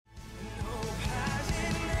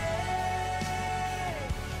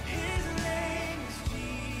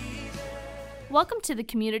Welcome to the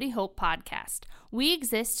Community Hope Podcast. We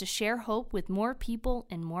exist to share hope with more people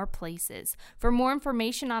in more places. For more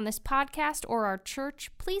information on this podcast or our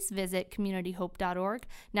church, please visit communityhope.org.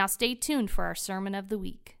 Now stay tuned for our Sermon of the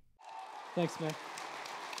Week. Thanks, man.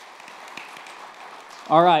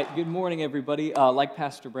 All right, good morning, everybody. Like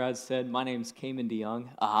Pastor Brad said, my name's Cayman DeYoung.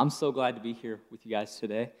 I'm so glad to be here with you guys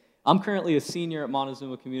today. I'm currently a senior at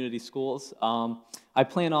Montezuma Community Schools. I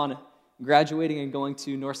plan on graduating and going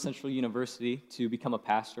to North Central University to become a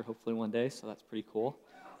pastor, hopefully one day, so that's pretty cool.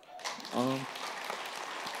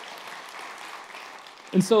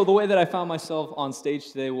 And so the way that I found myself on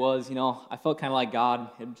stage today was, I felt kind of like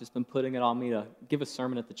God had just been putting it on me to give a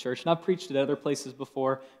sermon at the church. And I've preached at other places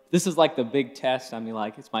before. This is like the big test. I mean,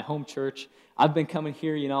 like, it's my home church. I've been coming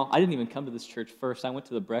here, I didn't even come to this church first. I went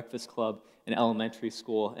to the Breakfast Club in elementary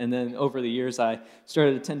school. And then over the years, I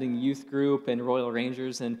started attending youth group and Royal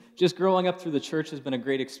Rangers. And just growing up through the church has been a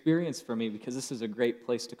great experience for me because this is a great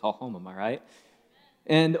place to call home, am I right?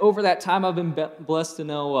 And over that time, I've been blessed to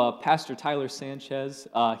know Pastor Tyler Sanchez.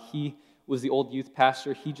 He was the old youth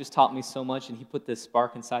pastor. He just taught me so much, and he put this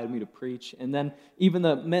spark inside of me to preach. And then even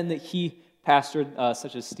the men that he pastored,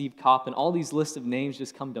 such as Steve Kopp, and all these lists of names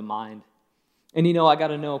just come to mind. And I got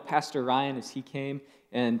to know Pastor Ryan as he came,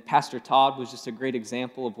 and Pastor Todd was just a great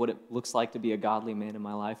example of what it looks like to be a godly man in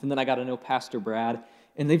my life. And then I got to know Pastor Brad,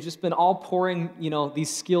 and they've just been all pouring,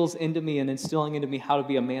 these skills into me and instilling into me how to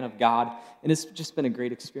be a man of God. And it's just been a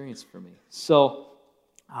great experience for me. So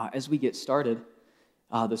as we get started,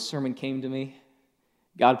 the sermon came to me.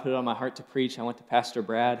 God put it on my heart to preach. I went to Pastor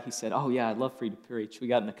Brad. He said, "Oh, yeah, I'd love for you to preach. We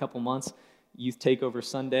got in a couple months, Youth Takeover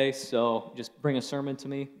Sunday, so just bring a sermon to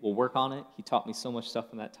me. We'll work on it." He taught me so much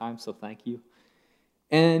stuff in that time, so thank you.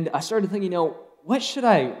 And I started thinking, what should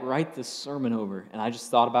I write this sermon over? And I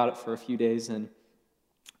just thought about it for a few days, and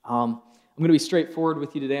I'm going to be straightforward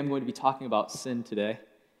with you today. I'm going to be talking about sin today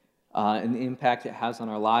and the impact it has on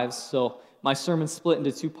our lives. So my sermon's split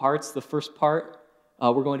into two parts. The first part,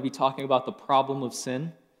 we're going to be talking about the problem of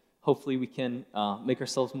sin. Hopefully we can make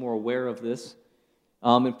ourselves more aware of this.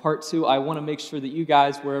 In part two, I want to make sure that you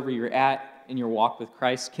guys, wherever you're at in your walk with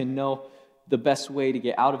Christ, can know the best way to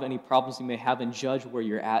get out of any problems you may have and judge where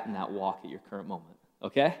you're at in that walk at your current moment.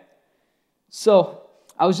 Okay? So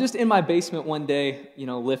I was just in my basement one day,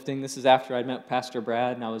 lifting. This is after I'd met Pastor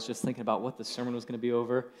Brad, and I was just thinking about what the sermon was going to be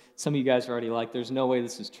over. Some of you guys are already like, there's no way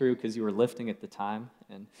this is true because you were lifting at the time.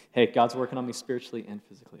 And hey, God's working on me spiritually and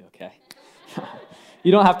physically, okay?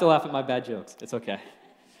 You don't have to laugh at my bad jokes. It's okay.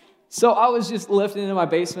 So I was just lifting in my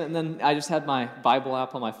basement, and then I just had my Bible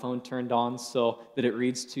app on my phone turned on so that it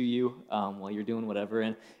reads to you while you're doing whatever.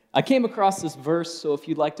 And I came across this verse, so if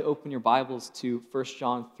you'd like to open your Bibles to 1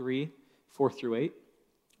 John 3, 4 through 8.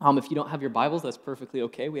 If you don't have your Bibles, that's perfectly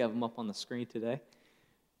okay. We have them up on the screen today.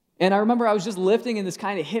 And I remember I was just lifting, and this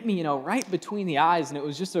kind of hit me, right between the eyes, and it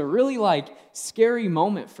was just a really, scary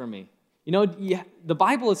moment for me. The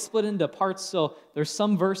Bible is split into parts, so there's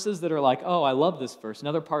some verses that are like, oh, I love this verse, and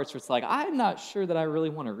other parts where it's like, I'm not sure that I really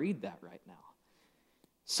want to read that right now.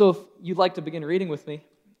 So if you'd like to begin reading with me,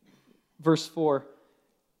 verse 4,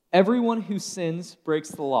 everyone who sins breaks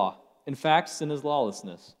the law. In fact, sin is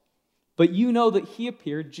lawlessness. But you know that he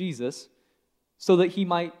appeared, Jesus, so that he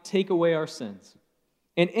might take away our sins.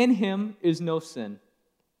 And in him is no sin.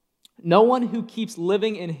 No one who keeps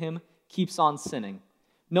living in him keeps on sinning.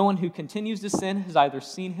 No one who continues to sin has either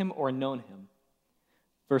seen him or known him.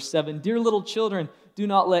 Verse 7, dear little children, do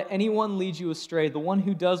not let anyone lead you astray. The one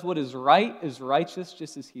who does what is right is righteous,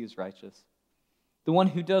 just as he is righteous. The one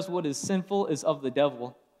who does what is sinful is of the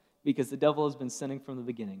devil, because the devil has been sinning from the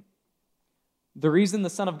beginning. The reason the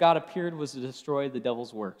Son of God appeared was to destroy the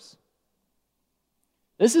devil's works.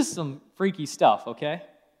 This is some freaky stuff, okay?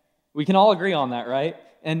 We can all agree on that, right?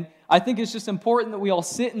 And I think it's just important that we all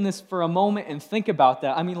sit in this for a moment and think about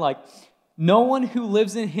that. I mean, no one who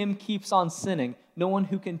lives in him keeps on sinning. No one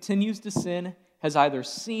who continues to sin has either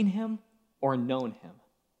seen him or known him.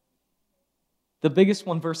 The biggest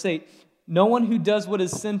one, verse 8, no one who does what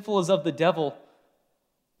is sinful is of the devil,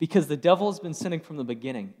 because the devil has been sinning from the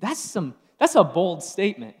beginning. That's a bold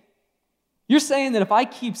statement. You're saying that if I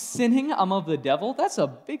keep sinning, I'm of the devil? That's a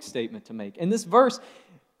big statement to make. And this verse,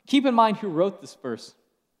 keep in mind who wrote this verse.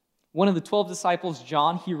 One of the 12 disciples,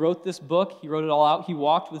 John, he wrote this book. He wrote it all out. He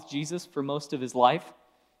walked with Jesus for most of his life.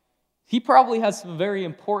 He probably has some very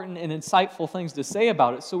important and insightful things to say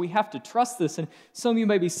about it, so we have to trust this. And some of you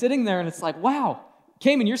may be sitting there and it's like, wow,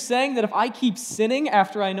 Cayman, you're saying that if I keep sinning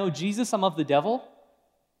after I know Jesus, I'm of the devil?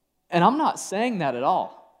 And I'm not saying that at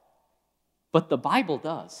all. But the Bible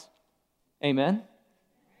does. Amen?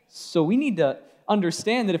 So we need to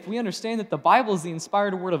understand that if we understand that the Bible is the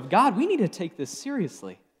inspired word of God, we need to take this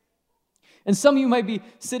seriously. And some of you might be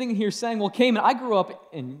sitting here saying, well, Cayman, I grew up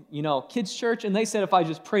in, kids' church, and they said if I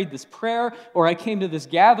just prayed this prayer, or I came to this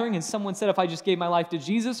gathering, and someone said if I just gave my life to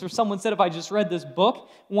Jesus, or someone said if I just read this book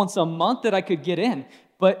once a month that I could get in.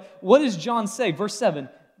 But what does John say? Verse 7,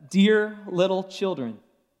 "Dear little children,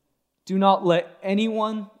 do not let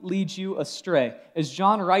anyone lead you astray." As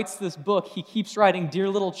John writes this book, he keeps writing "dear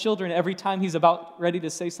little children" every time he's about ready to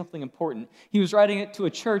say something important. He was writing it to a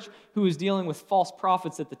church who was dealing with false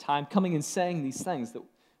prophets at the time, coming and saying these things that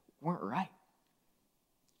weren't right.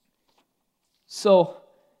 So,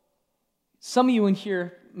 some of you in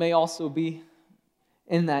here may also be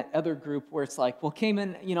in that other group where it's like, well,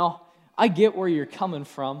 Cayman, I get where you're coming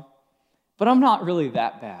from, but I'm not really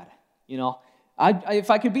that bad, if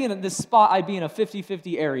I could be in this spot, I'd be in a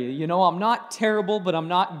 50-50 area. I'm not terrible, but I'm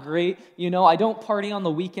not great. I don't party on the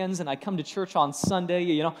weekends, and I come to church on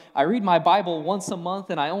Sunday. I read my Bible once a month,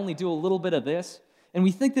 and I only do a little bit of this. And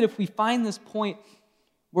we think that if we find this point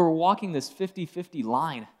where we're walking this 50-50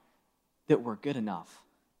 line, that we're good enough,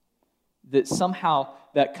 that somehow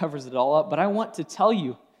that covers it all up. But I want to tell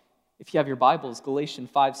you, if you have your Bibles, Galatians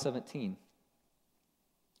 5:17.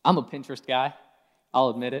 I'm a Pinterest guy. I'll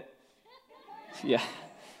admit it. Yeah.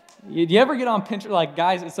 Do you ever get on Pinterest? Like,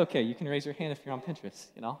 guys, it's okay. You can raise your hand if you're on Pinterest,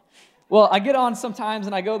 Well, I get on sometimes,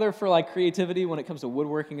 and I go there for, creativity when it comes to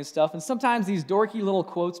woodworking and stuff. And sometimes these dorky little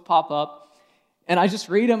quotes pop up, and I just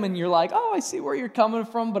read them, and you're like, oh, I see where you're coming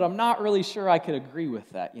from, but I'm not really sure I could agree with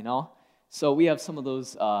that, So we have some of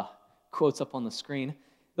those quotes up on the screen.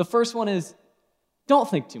 The first one is, "Don't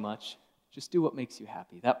think too much. Just do what makes you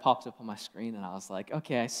happy." That popped up on my screen, and I was like,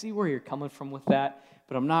 okay, I see where you're coming from with that,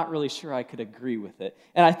 but I'm not really sure I could agree with it.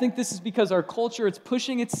 And I think this is because our culture, it's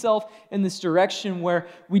pushing itself in this direction where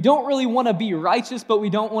we don't really want to be righteous, but we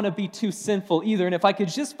don't want to be too sinful either. And if I could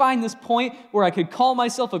just find this point where I could call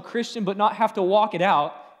myself a Christian but not have to walk it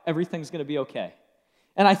out, everything's going to be okay.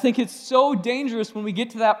 And I think it's so dangerous when we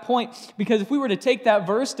get to that point, because if we were to take that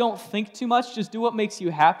verse, "Don't think too much, just do what makes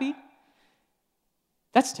you happy,"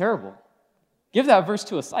 that's terrible. Give that verse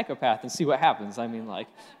to a psychopath and see what happens.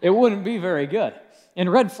 It wouldn't be very good. And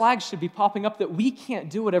red flags should be popping up that we can't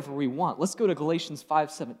do whatever we want. Let's go to Galatians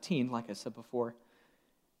 5:17, like I said before.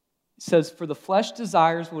 It says, "For the flesh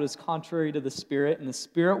desires what is contrary to the Spirit, and the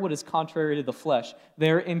Spirit what is contrary to the flesh.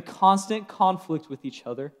 They are in constant conflict with each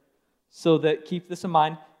other, so that," keep this in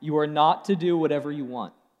mind, "you are not to do whatever you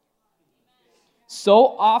want."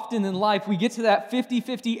 So often in life, we get to that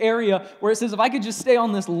 50-50 area where it says, if I could just stay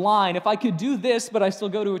on this line, if I could do this, but I still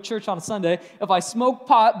go to a church on a Sunday, if I smoke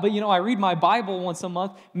pot, but I read my Bible once a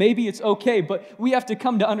month, maybe it's okay. But we have to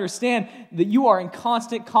come to understand that you are in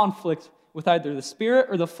constant conflict with either the Spirit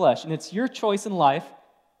or the flesh, and it's your choice in life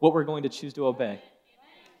what we're going to choose to obey.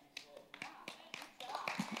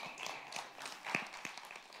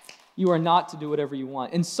 You are not to do whatever you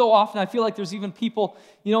want. And so often I feel like there's even people,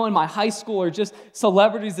 in my high school or just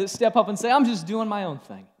celebrities that step up and say, "I'm just doing my own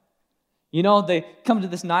thing." They come to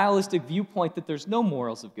this nihilistic viewpoint that there's no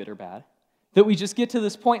morals of good or bad. That we just get to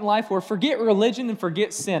this point in life where forget religion and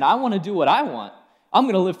forget sin. I want to do what I want. I'm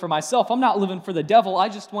going to live for myself. I'm not living for the devil. I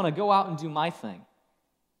just want to go out and do my thing.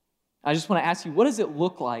 I just want to ask you, what does it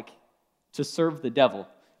look like to serve the devil?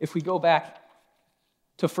 If we go back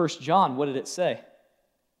to 1 John, what did it say?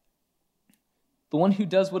 The one who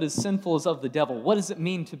does what is sinful is of the devil. What does it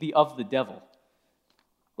mean to be of the devil?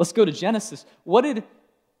 Let's go to Genesis. What did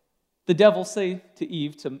the devil say to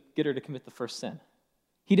Eve to get her to commit the first sin?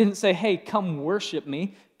 He didn't say, "Hey, come worship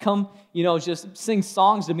me. Come, just sing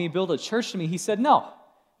songs to me, build a church to me." He said, "No.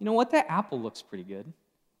 You know what? That apple looks pretty good.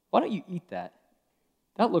 Why don't you eat that?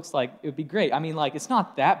 That looks like it would be great. It's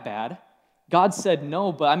not that bad." God said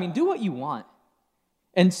no, but do what you want.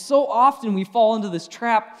 And so often we fall into this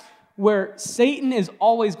trap where Satan is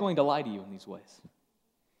always going to lie to you in these ways.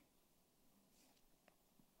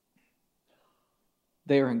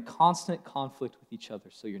 They are in constant conflict with each other,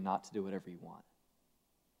 so you're not to do whatever you want.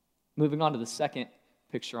 Moving on to the second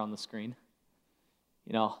picture on the screen.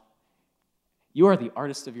 You are the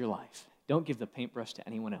artist of your life. Don't give the paintbrush to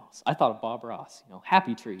anyone else. I thought of Bob Ross,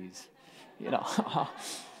 happy trees.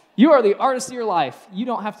 You are the artist of your life. You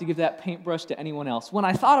don't have to give that paintbrush to anyone else. When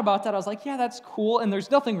I thought about that, I was like, yeah, that's cool, and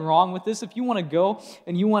there's nothing wrong with this. If you want to go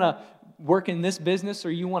and you want to work in this business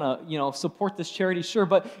or you want to, support this charity, sure.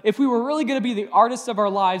 But if we were really going to be the artists of our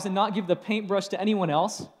lives and not give the paintbrush to anyone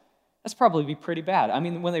else, that's probably be pretty bad.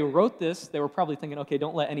 When they wrote this, they were probably thinking, okay,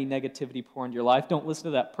 don't let any negativity pour into your life. Don't listen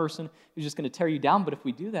to that person who's just going to tear you down. But if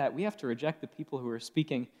we do that, we have to reject the people who are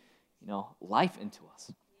speaking, life into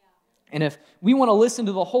us. And if we want to listen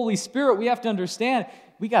to the Holy Spirit, we have to understand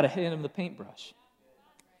we got to hand him the paintbrush.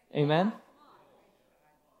 Amen?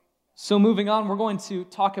 So moving on, we're going to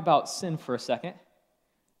talk about sin for a second.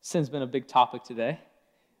 Sin's been a big topic today.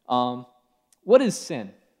 What is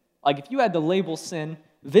sin? Like if you had to label sin,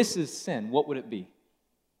 this is sin, what would it be?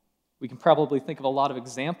 We can probably think of a lot of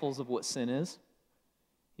examples of what sin is.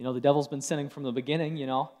 You know, the devil's been sinning from the beginning, you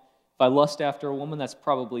know. If I lust after a woman, that's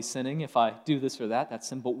probably sinning. If I do this or that, that's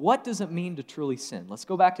sin. But what does it mean to truly sin? Let's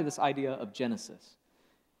go back to this idea of Genesis.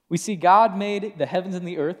 We see God made the heavens and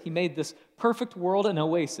the earth. He made this perfect world an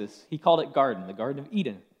oasis. He called it garden, the Garden of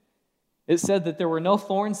Eden. It said that there were no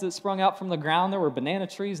thorns that sprung out from the ground. There were banana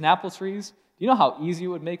trees and apple trees. Do you know how easy it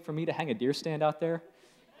would make for me to hang a deer stand out there?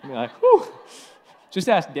 I'd be like, whew. Just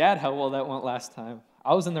ask Dad how well that went last time.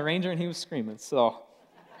 I was in the Ranger and he was screaming, so...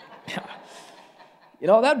 You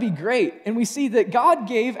know, that'd be great. And we see that God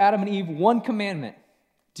gave Adam and Eve one commandment.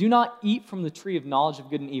 Do not eat from the tree of knowledge of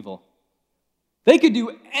good and evil. They could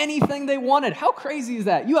do anything they wanted. How crazy is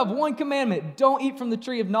that? You have one commandment. Don't eat from the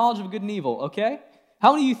tree of knowledge of good and evil, okay?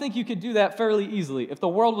 How many of you think you could do that fairly easily? If the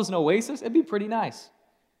world was an oasis, it'd be pretty nice.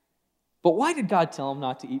 But why did God tell them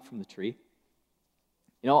not to eat from the tree?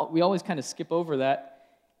 You know, we always kind of skip over that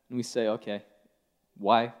and we say, okay,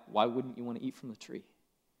 why wouldn't you want to eat from the tree?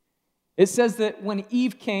 It says that when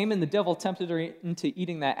Eve came and the devil tempted her into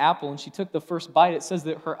eating that apple and she took the first bite, it says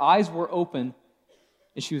that her eyes were open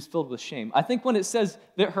and she was filled with shame. I think when it says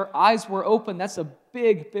that her eyes were open, that's a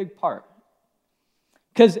big, big part.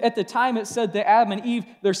 Because at the time it said that Adam and Eve,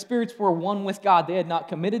 their spirits were one with God. They had not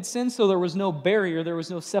committed sin, so there was no barrier, there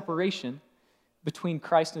was no separation between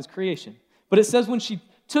Christ and his creation. But it says when she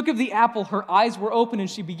took of the apple, her eyes were open and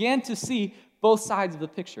she began to see both sides of the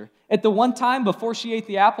picture. At the one time, before she ate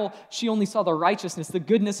the apple, she only saw the righteousness, the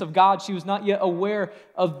goodness of God. She was not yet aware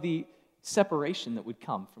of the separation that would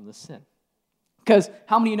come from the sin. Because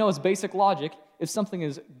how many of you know, as basic logic, if something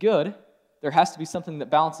is good, there has to be something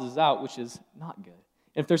that balances out, which is not good.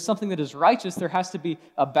 If there's something that is righteous, there has to be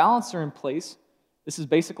a balancer in place. This is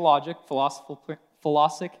basic logic,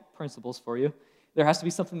 philosophic principles for you. There has to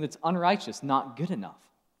be something that's unrighteous, not good enough.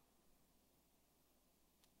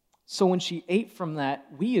 So when she ate from that,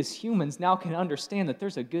 we as humans now can understand that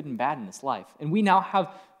there's a good and bad in this life. And we now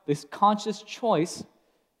have this conscious choice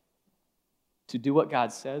to do what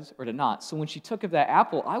God says or to not. So when she took of that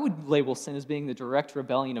apple, I would label sin as being the direct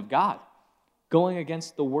rebellion of God, going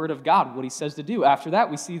against the word of God, what he says to do. After that,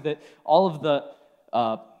 we see that all of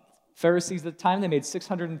the Pharisees at the time, they made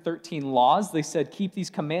 613 laws. They said, keep these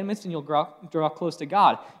commandments and you'll draw close to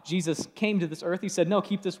God. Jesus came to this earth. He said, no,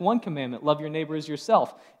 keep this one commandment. Love your neighbor as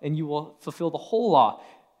yourself, and you will fulfill the whole law.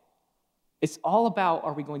 It's all about,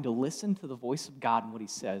 are we going to listen to the voice of God and what he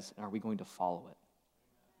says, and are we going to follow it?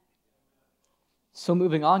 So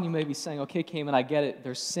moving on, you may be saying, okay, Cayman, I get it.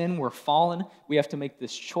 There's sin. We're fallen. We have to make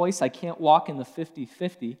this choice. I can't walk in the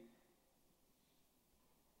 50-50.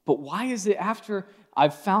 But why is it after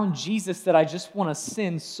I've found Jesus that I just want to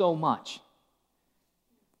sin so much?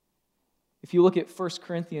 If you look at 1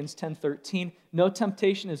 Corinthians 10:13, no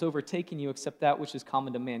temptation has overtaken you except that which is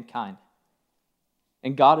common to mankind.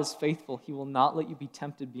 And God is faithful. He will not let you be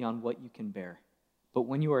tempted beyond what you can bear. But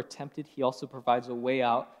when you are tempted, he also provides a way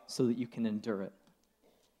out so that you can endure it.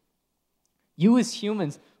 You as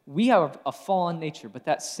humans, we have a fallen nature, but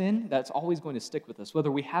that sin, that's always going to stick with us.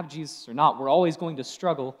 Whether we have Jesus or not, we're always going to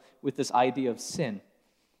struggle with this idea of sin.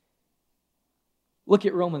 Look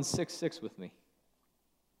at Romans 6:6 with me.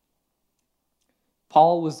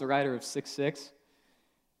 Paul was the writer of 6:6.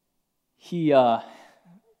 He,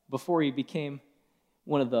 before he became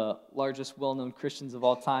one of the largest well-known Christians of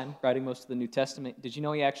all time, writing most of the New Testament, did you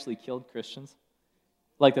know he actually killed Christians?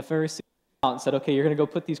 Like the Pharisees out and said, okay, you're going to go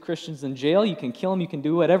put these Christians in jail, you can kill them, you can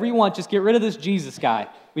do whatever you want, just get rid of this Jesus guy.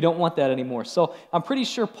 We don't want that anymore. So I'm pretty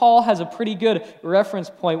sure Paul has a pretty good reference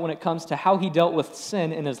point when it comes to how he dealt with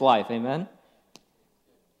sin in his life, amen?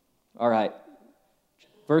 All right,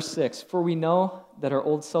 verse 6, for we know that our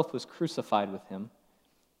old self was crucified with him,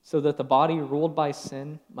 so that the body ruled by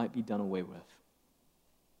sin might be done away with,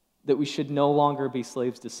 that we should no longer be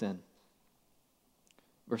slaves to sin.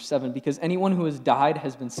 Verse 7, because anyone who has died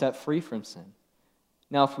has been set free from sin.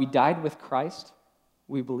 Now, if we died with Christ,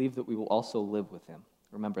 we believe that we will also live with him.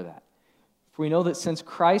 Remember that. For we know that since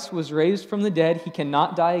Christ was raised from the dead, he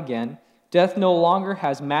cannot die again. Death no longer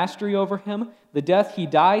has mastery over him. The death he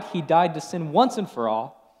died to sin once and for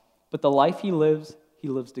all. But the life he lives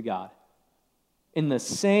to God. In the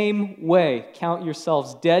same way, count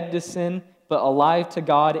yourselves dead to sin, but alive to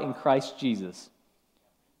God in Christ Jesus.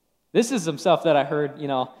 This is some stuff that I heard,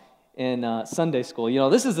 in Sunday school.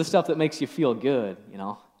 This is the stuff that makes you feel good,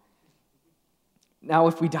 Now,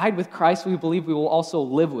 if we died with Christ, we believe we will also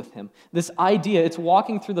live with him. This idea, it's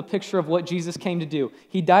walking through the picture of what Jesus came to do.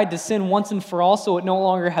 He died to sin once and for all, so it no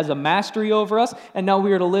longer has a mastery over us, and now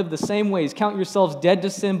we are to live the same ways. Count yourselves dead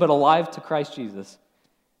to sin, but alive to Christ Jesus.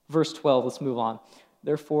 Verse 12, let's move on.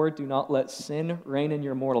 Therefore, do not let sin reign in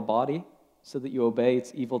your mortal body, so that you obey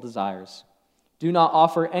its evil desires. Do not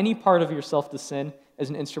offer any part of yourself to sin as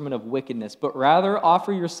an instrument of wickedness, but rather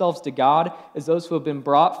offer yourselves to God as those who have been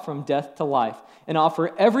brought from death to life, and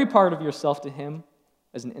offer every part of yourself to him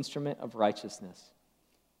as an instrument of righteousness.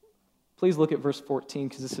 Please look at verse 14,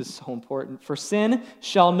 because this is so important. For sin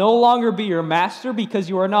shall no longer be your master, because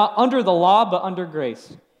you are not under the law, but under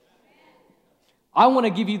grace. I want to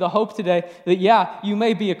give you the hope today that, yeah, you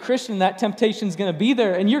may be a Christian, that temptation is going to be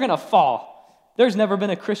there, and you're going to fall. There's never been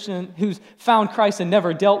a Christian who's found Christ and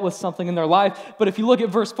never dealt with something in their life. But if you look at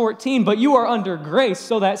verse 14, but you are under grace,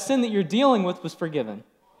 so that sin that you're dealing with was forgiven.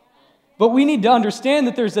 But we need to understand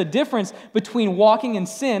that there's a difference between walking in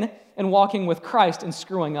sin and walking with Christ and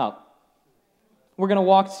screwing up. We're going to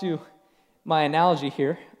walk to my analogy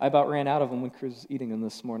here. I about ran out of them when Cruz was eating them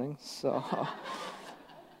this morning. So,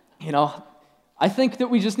 I think that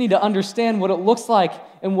we just need to understand what it looks like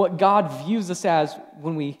and what God views us as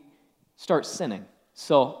when we start sinning.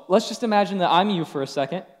 So let's just imagine that I'm you for a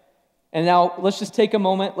second. And now let's just take a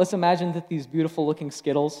moment. Let's imagine that these beautiful looking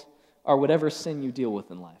Skittles are whatever sin you deal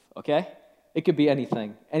with in life, okay? It could be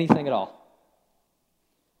anything at all.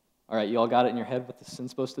 All right, you all got it in your head what the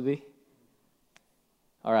sin's supposed to be?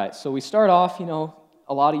 All right, so we start off,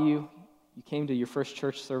 a lot of you came to your first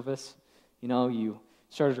church service. You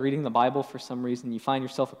started reading the Bible for some reason. You find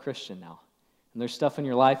yourself a Christian now. And there's stuff in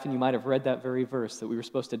your life, and you might have read that very verse that we were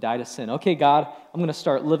supposed to die to sin. Okay, God, I'm going to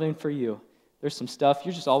start living for you. There's some stuff.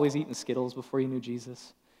 You're just always eating Skittles before you knew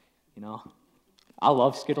Jesus. I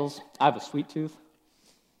love Skittles. I have a sweet tooth.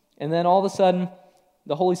 And then all of a sudden,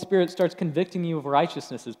 the Holy Spirit starts convicting you of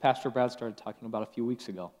righteousness, as Pastor Brad started talking about a few weeks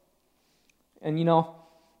ago. And you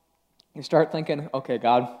start thinking, okay,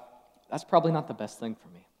 God, that's probably not the best thing for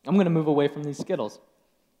me. I'm going to move away from these Skittles.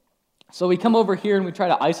 So we come over here and we try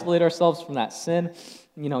to isolate ourselves from that sin.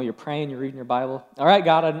 You're praying, you're reading your Bible. All right,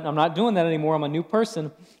 God, I'm not doing that anymore. I'm a new person.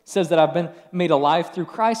 It says that I've been made alive through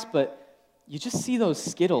Christ, but you just see those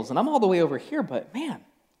Skittles, and I'm all the way over here, but man,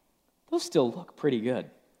 those still look pretty good.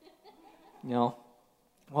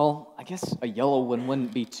 Well, I guess a yellow one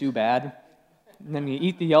wouldn't be too bad. And then you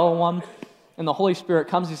eat the yellow one, and the Holy Spirit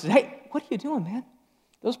comes and says, hey, what are you doing, man?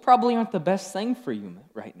 Those probably aren't the best thing for you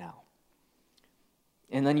right now.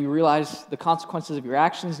 And then you realize the consequences of your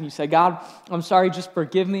actions, and you say, God, I'm sorry, just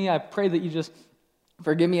forgive me. I pray that you just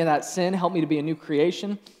forgive me of that sin. Help me to be a new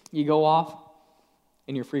creation. You go off,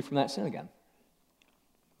 and you're free from that sin again.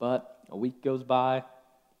 But a week goes by,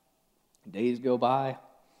 days go by.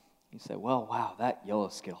 You say, well, wow, that yellow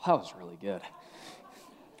Skittle, that was really good.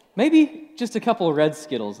 Maybe just a couple of red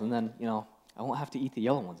Skittles, and then, I won't have to eat the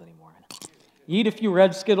yellow ones anymore. You eat a few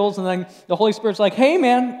red Skittles, and then the Holy Spirit's like, hey,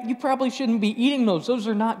 man, you probably shouldn't be eating those. Those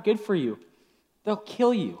are not good for you. They'll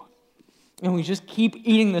kill you. And we just keep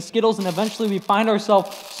eating the Skittles, and eventually we find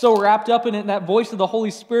ourselves so wrapped up in it, and that voice of the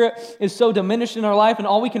Holy Spirit is so diminished in our life, and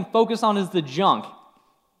all we can focus on is the junk.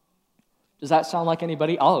 Does that sound like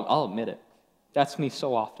anybody? I'll admit it. That's me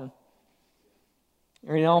so often.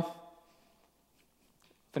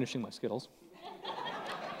 Finishing my Skittles.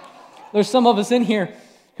 There's some of us in here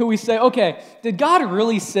who we say, okay, did God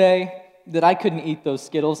really say that I couldn't eat those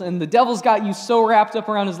Skittles? And the devil's got you so wrapped up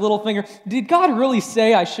around his little finger. Did God really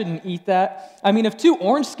say I shouldn't eat that? I mean, if two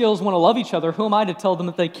orange Skittles want to love each other, who am I to tell them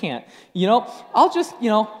that they can't? I'll just,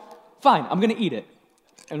 fine, I'm going to eat it.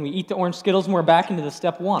 And we eat the orange Skittles, and we're back into the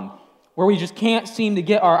step one, where we just can't seem to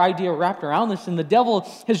get our idea wrapped around this. And the devil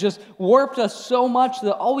has just warped us so much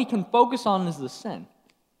that all we can focus on is the sin.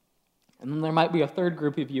 And then there might be a third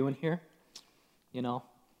group of you in here,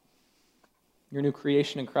 You're a new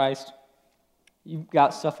creation in Christ. You've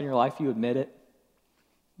got stuff in your life, you admit it.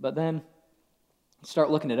 But then you start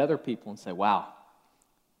looking at other people and say, wow,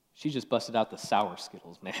 she just busted out the sour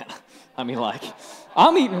Skittles, man. I'm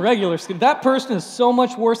eating regular Skittles. That person is so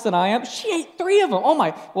much worse than I am. She ate 3 of them. Oh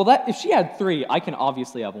my, if she had 3, I can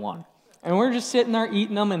obviously have 1. And we're just sitting there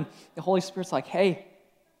eating them, and the Holy Spirit's like, hey,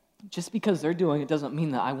 just because they're doing it doesn't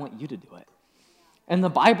mean that I want you to do it. And the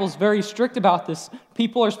Bible's very strict about this.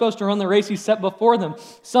 People are supposed to run the race He set before them.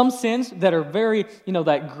 Some sins that are very,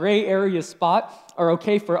 that gray area spot are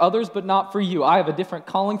okay for others, but not for you. I have a different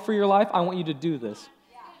calling for your life. I want you to do this.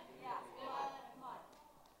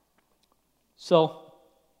 So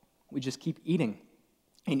we just keep eating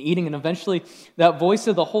and eating, and eventually that voice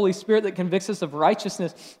of the Holy Spirit that convicts us of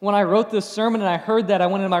righteousness. When I wrote this sermon and I heard that, I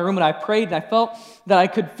went into my room and I prayed, and I felt that I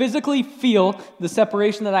could physically feel the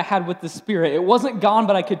separation that I had with the Spirit. It wasn't gone,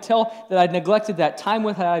 but I could tell that I'd neglected that time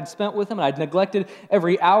with I'd spent with Him, and I'd neglected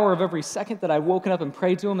every hour of every second that I'd woken up and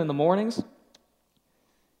prayed to Him in the mornings.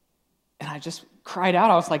 And I just cried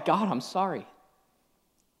out. I was like, God, I'm sorry.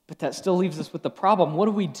 But that still leaves us with the problem. What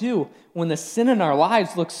do we do when the sin in our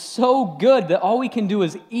lives looks so good that all we can do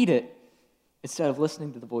is eat it instead of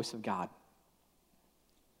listening to the voice of God?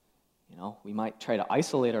 We might try to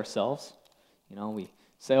isolate ourselves. We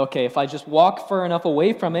say, okay, if I just walk far enough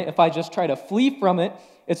away from it, if I just try to flee from it,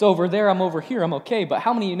 it's over there, I'm over here, I'm okay. But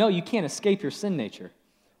how many of you know you can't escape your sin nature?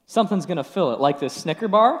 Something's going to fill it. Like this Snicker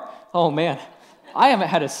bar? Oh, man. I haven't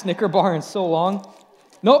had a Snicker bar in so long.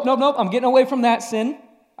 Nope. I'm getting away from that sin.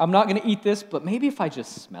 I'm not going to eat this, but maybe if I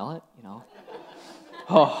just smell it,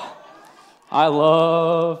 Oh, I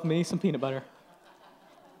love me some peanut butter.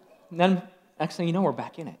 And then next thing you know, we're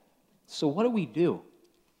back in it. So what do we do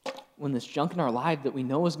when this junk in our life that we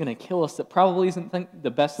know is going to kill us, that probably isn't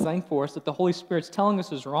the best thing for us, that the Holy Spirit's telling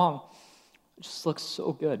us is wrong? It just looks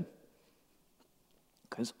so good.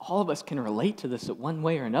 Because all of us can relate to this in one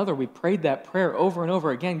way or another. We prayed that prayer over and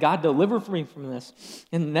over again. God, deliver me from this.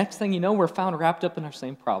 And the next thing you know, we're found wrapped up in our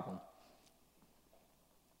same problem.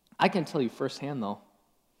 I can tell you firsthand, though,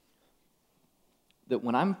 that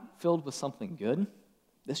when I'm filled with something good,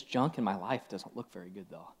 this junk in my life doesn't look very good,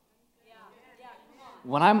 though.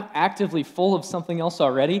 When I'm actively full of something else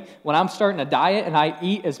already, when I'm starting a diet and I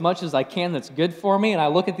eat as much as I can that's good for me, and I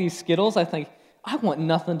look at these Skittles, I think, I want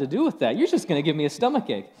nothing to do with that. You're just going to give me a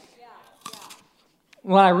stomachache.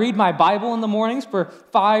 When I read my Bible in the mornings for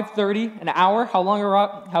 5:30, an hour,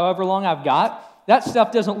 however long I've got, that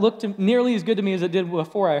stuff doesn't look nearly as good to me as it did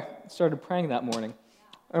before I started praying that morning.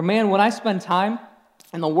 Or man, when I spend time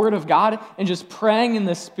in the Word of God and just praying in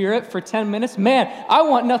the Spirit for 10 minutes, man, I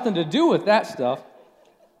want nothing to do with that stuff.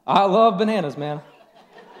 I love bananas, man.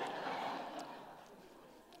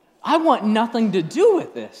 I want nothing to do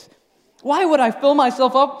with this. Why would I fill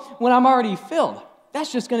myself up when I'm already filled?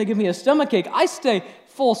 That's just going to give me a stomachache. I stay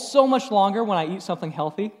full so much longer when I eat something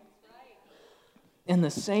healthy. In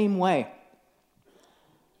the same way,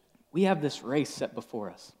 we have this race set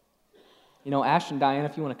before us. Ash and Diane,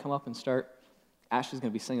 if you want to come up and start, Ash is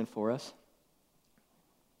going to be singing for us.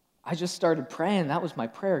 I just started praying. That was my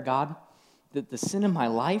prayer, God, that the sin in my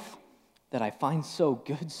life that I find so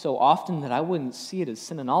good so often that I wouldn't see it as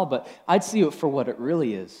sin and all, but I'd see it for what it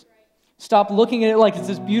really is. Stop looking at it like it's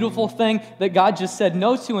this beautiful thing that God just said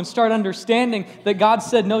no to, and start understanding that God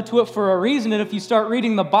said no to it for a reason. And if you start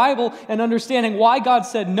reading the Bible and understanding why God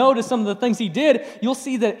said no to some of the things He did, you'll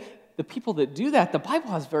see that the people that do that, the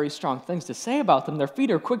Bible has very strong things to say about them. Their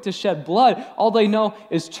feet are quick to shed blood. All they know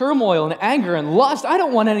is turmoil and anger and lust. I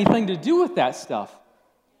don't want anything to do with that stuff.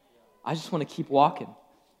 I just want to keep walking,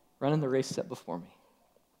 running the race set before me.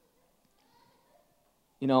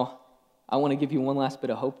 I want to give you one last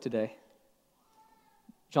bit of hope today.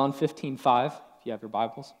 John 15:5, if you have your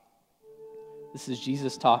Bibles. This is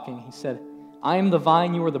Jesus talking. He said, I am the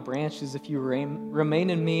vine, you are the branches. If you remain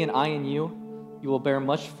in me and I in you, you will bear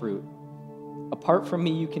much fruit. Apart from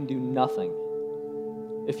me, you can do nothing.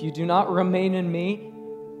 If you do not remain in me,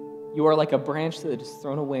 you are like a branch that is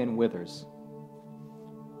thrown away and withers.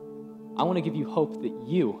 I want to give you hope that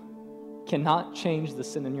you cannot change the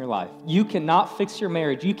sin in your life. You cannot fix your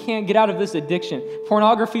marriage. You can't get out of this addiction.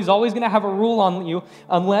 Pornography is always going to have a rule on you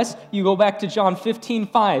unless you go back to John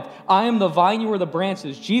 15:5. I am the vine, you are the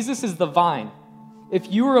branches. Jesus is the vine.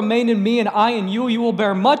 If you remain in me and I in you, you will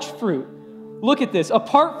bear much fruit. Look at this.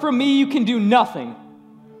 Apart from me, you can do nothing.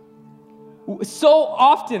 So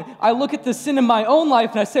often, I look at the sin in my own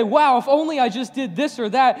life and I say, wow, if only I just did this or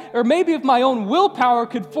that, or maybe if my own willpower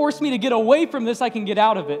could force me to get away from this, I can get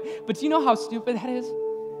out of it. But do you know how stupid that is?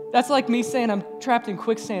 That's like me saying I'm trapped in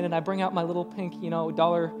quicksand and I bring out my little pink,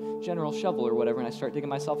 Dollar General shovel or whatever and I start digging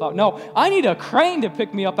myself out. No, I need a crane to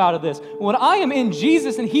pick me up out of this. When I am in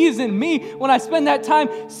Jesus and He is in me, when I spend that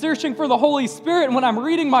time searching for the Holy Spirit and when I'm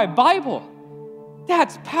reading my Bible,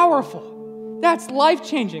 that's powerful. That's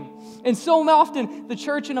life-changing. And so often, the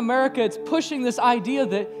church in America, it's pushing this idea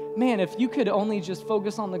that, man, if you could only just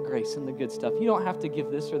focus on the grace and the good stuff, you don't have to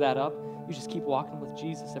give this or that up. You just keep walking with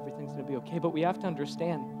Jesus. Everything's going to be okay. But we have to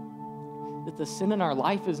understand that the sin in our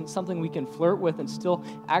life isn't something we can flirt with and still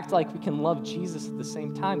act like we can love Jesus at the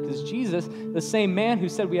same time. Because Jesus, the same man who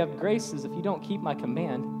said we have grace, says, if you don't keep my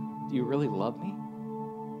command, do you really love me?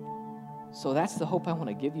 So that's the hope I want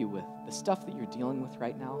to give you with the stuff that you're dealing with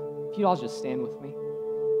right now. If you'd all just stand with me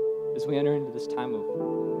as we enter into this time of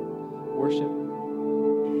worship.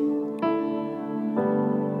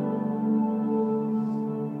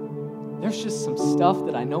 there's just some stuff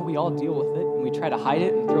that I know we all deal with it, and we try to hide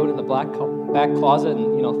it and throw it in the back closet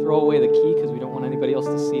and, throw away the key because we don't want anybody else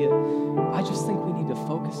to see it. I just think we need to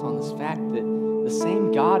focus on this fact that the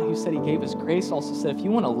same God who said he gave us grace also said, if you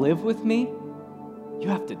want to live with me, you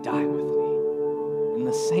have to die with me. And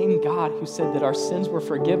the same God who said that our sins were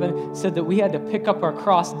forgiven said that we had to pick up our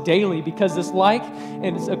cross daily, because this life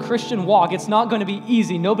is a Christian walk. It's not going to be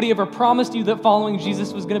easy. Nobody ever promised you that following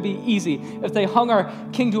Jesus was going to be easy. If they hung our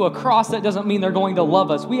king to a cross, that doesn't mean they're going to love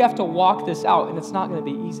us. We have to walk this out, and it's not going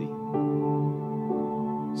to be easy.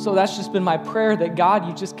 So that's just been my prayer, that God,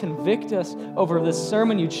 you just convict us over this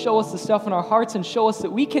sermon. You'd show us the stuff in our hearts and show us that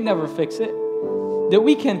we can never fix it, that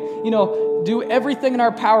we can, do everything in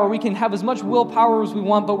our power. We can have as much willpower as we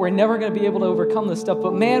want, but we're never going to be able to overcome this stuff.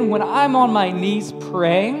 But man, when I'm on my knees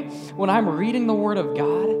praying, when I'm reading the Word of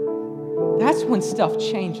God, that's when stuff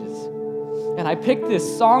changes. And I picked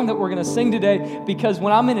this song that we're going to sing today because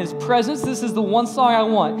when I'm in His presence, this is the one song I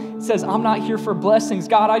want. It says, I'm not here for blessings.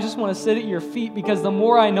 God, I just want to sit at your feet, because the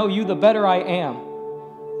more I know you, the better I am.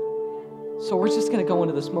 So we're just going to go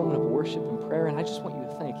into this moment of worship and prayer, and I just want you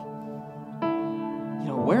to think,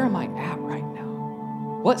 where am I at right now?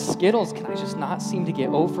 What skittles can I just not seem to get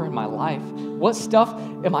over in my life? What stuff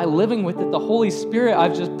am I living with that the Holy Spirit,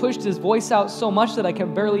 I've just pushed His voice out so much that I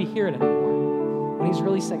can barely hear it anymore? When He's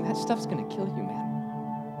really saying, that stuff's going to kill you, man.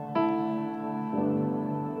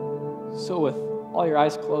 So with all your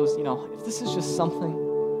eyes closed, if this is just something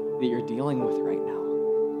that you're dealing with right now,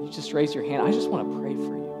 you just raise your hand. I just want to pray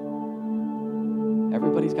for you.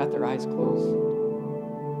 Everybody's got their eyes closed.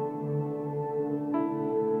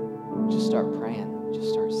 Just start praying. Just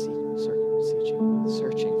start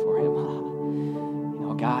searching for Him.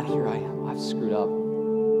 God, here I am. I've screwed up.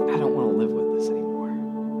 I don't want to live with this anymore.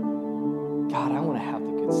 God, I want to have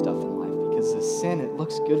the good stuff in life, because the sin, it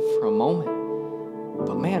looks good for a moment.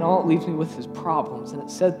 But man, all it leaves me with is problems. And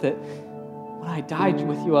it said that when I died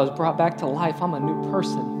with you, I was brought back to life. I'm a new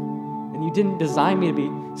person. And you didn't design me to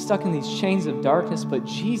be stuck in these chains of darkness, but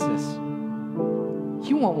Jesus,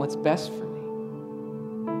 you want what's best for me.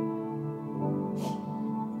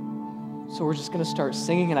 So we're just going to start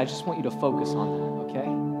singing, and I just want you to focus on that, okay?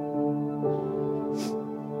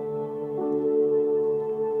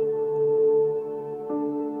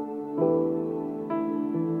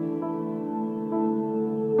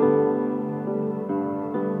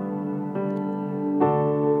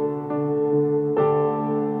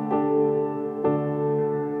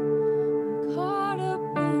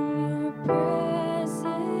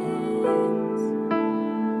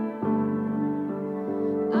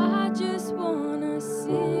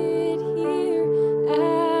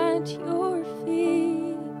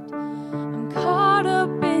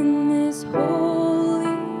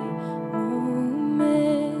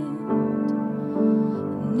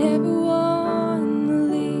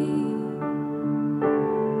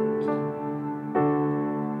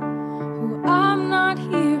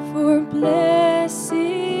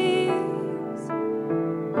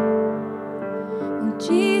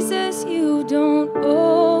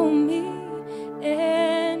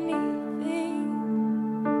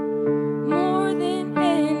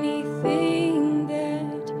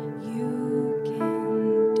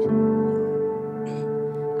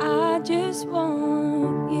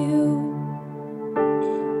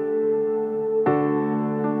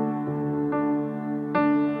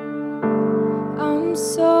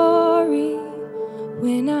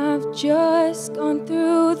 Just gone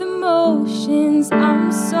through the motions. I'm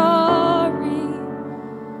sorry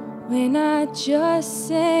when I just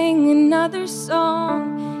sang another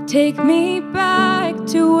song. Take me back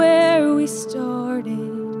to where we started.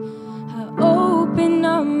 I open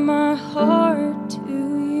up my heart to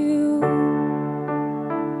you.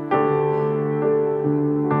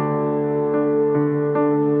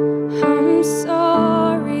 I'm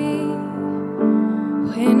sorry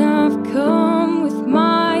when I've come with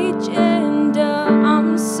my agenda.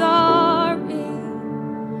 I'm sorry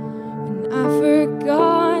when I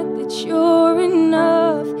forgot that you're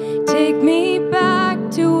enough. Take me back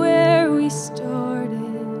to where we started.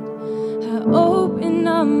 I open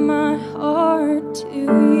up my heart to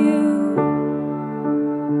you.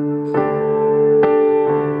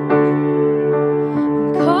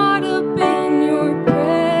 I'm caught up in your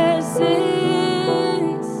presence.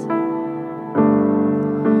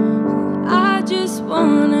 I just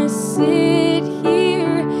wanna sit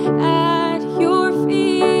here at your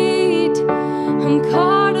feet. I'm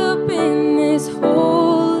caught up in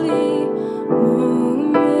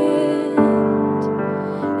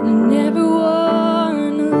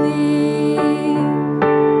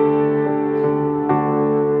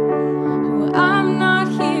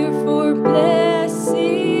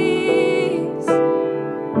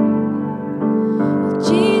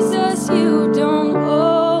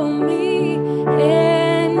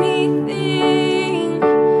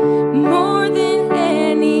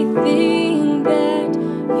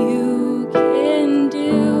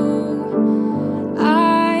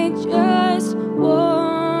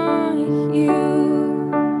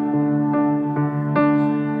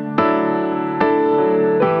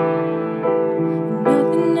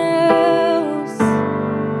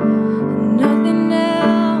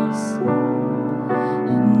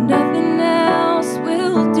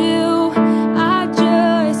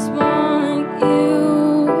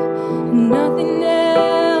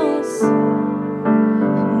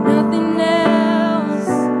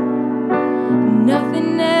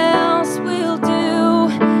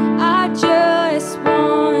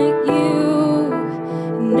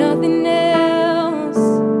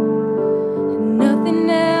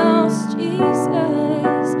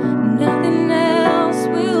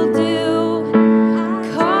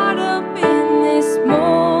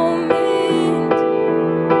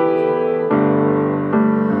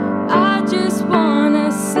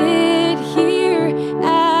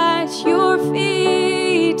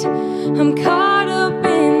feet. I'm caught up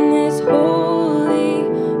in this holy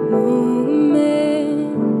moment.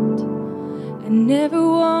 I never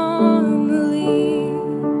want to leave.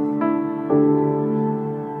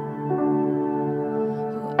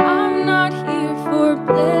 I'm not here for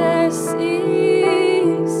blessings.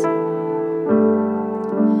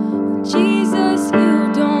 Jesus,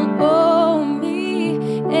 you don't owe me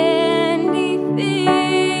anything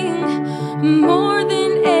more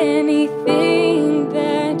than anything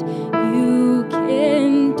that you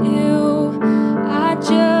can do. I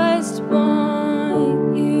just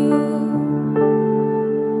want you.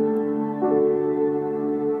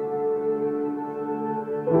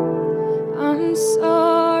 I'm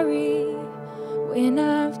sorry when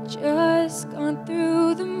I've just gone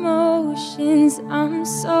through the motions. I'm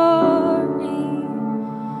sorry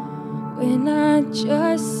when I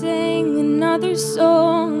just sang another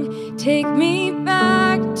song. Take me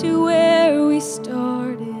back to where we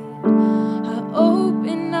started. I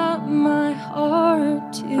open up my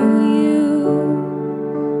heart to you.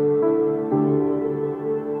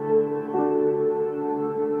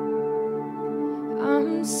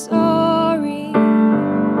 I'm sorry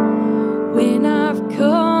when I've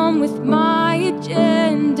come with my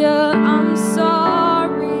agenda. I'm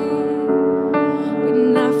sorry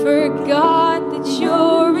when I forgot that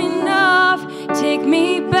you're enough. Take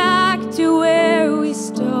me back to where we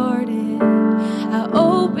started. I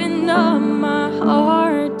open up my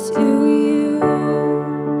heart to you.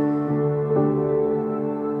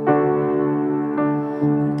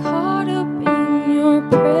 I'm caught up in your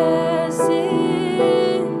presence.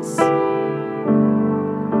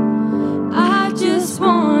 I just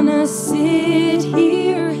wanna sit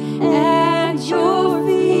here at your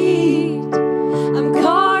feet. I'm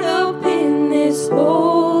caught up in this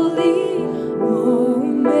holy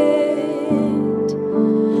moment.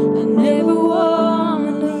 I never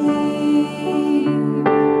wanna leave.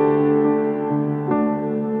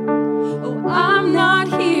 Oh, I'm not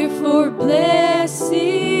here for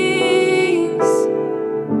blessings.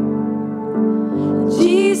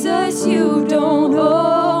 Jesus, you don't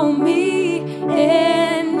owe me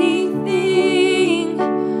anything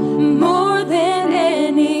more than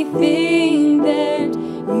anything that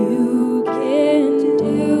you can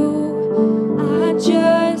do. I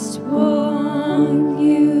just want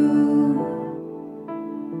you.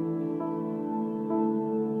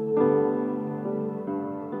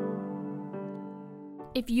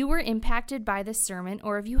 If you were impacted by this sermon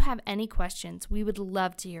or if you have any questions, we would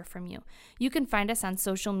love to hear from you. You can find us on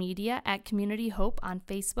social media at Community Hope on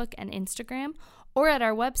Facebook and Instagram or at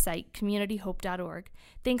our website, communityhope.org.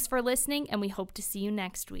 Thanks for listening, and we hope to see you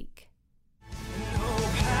next week.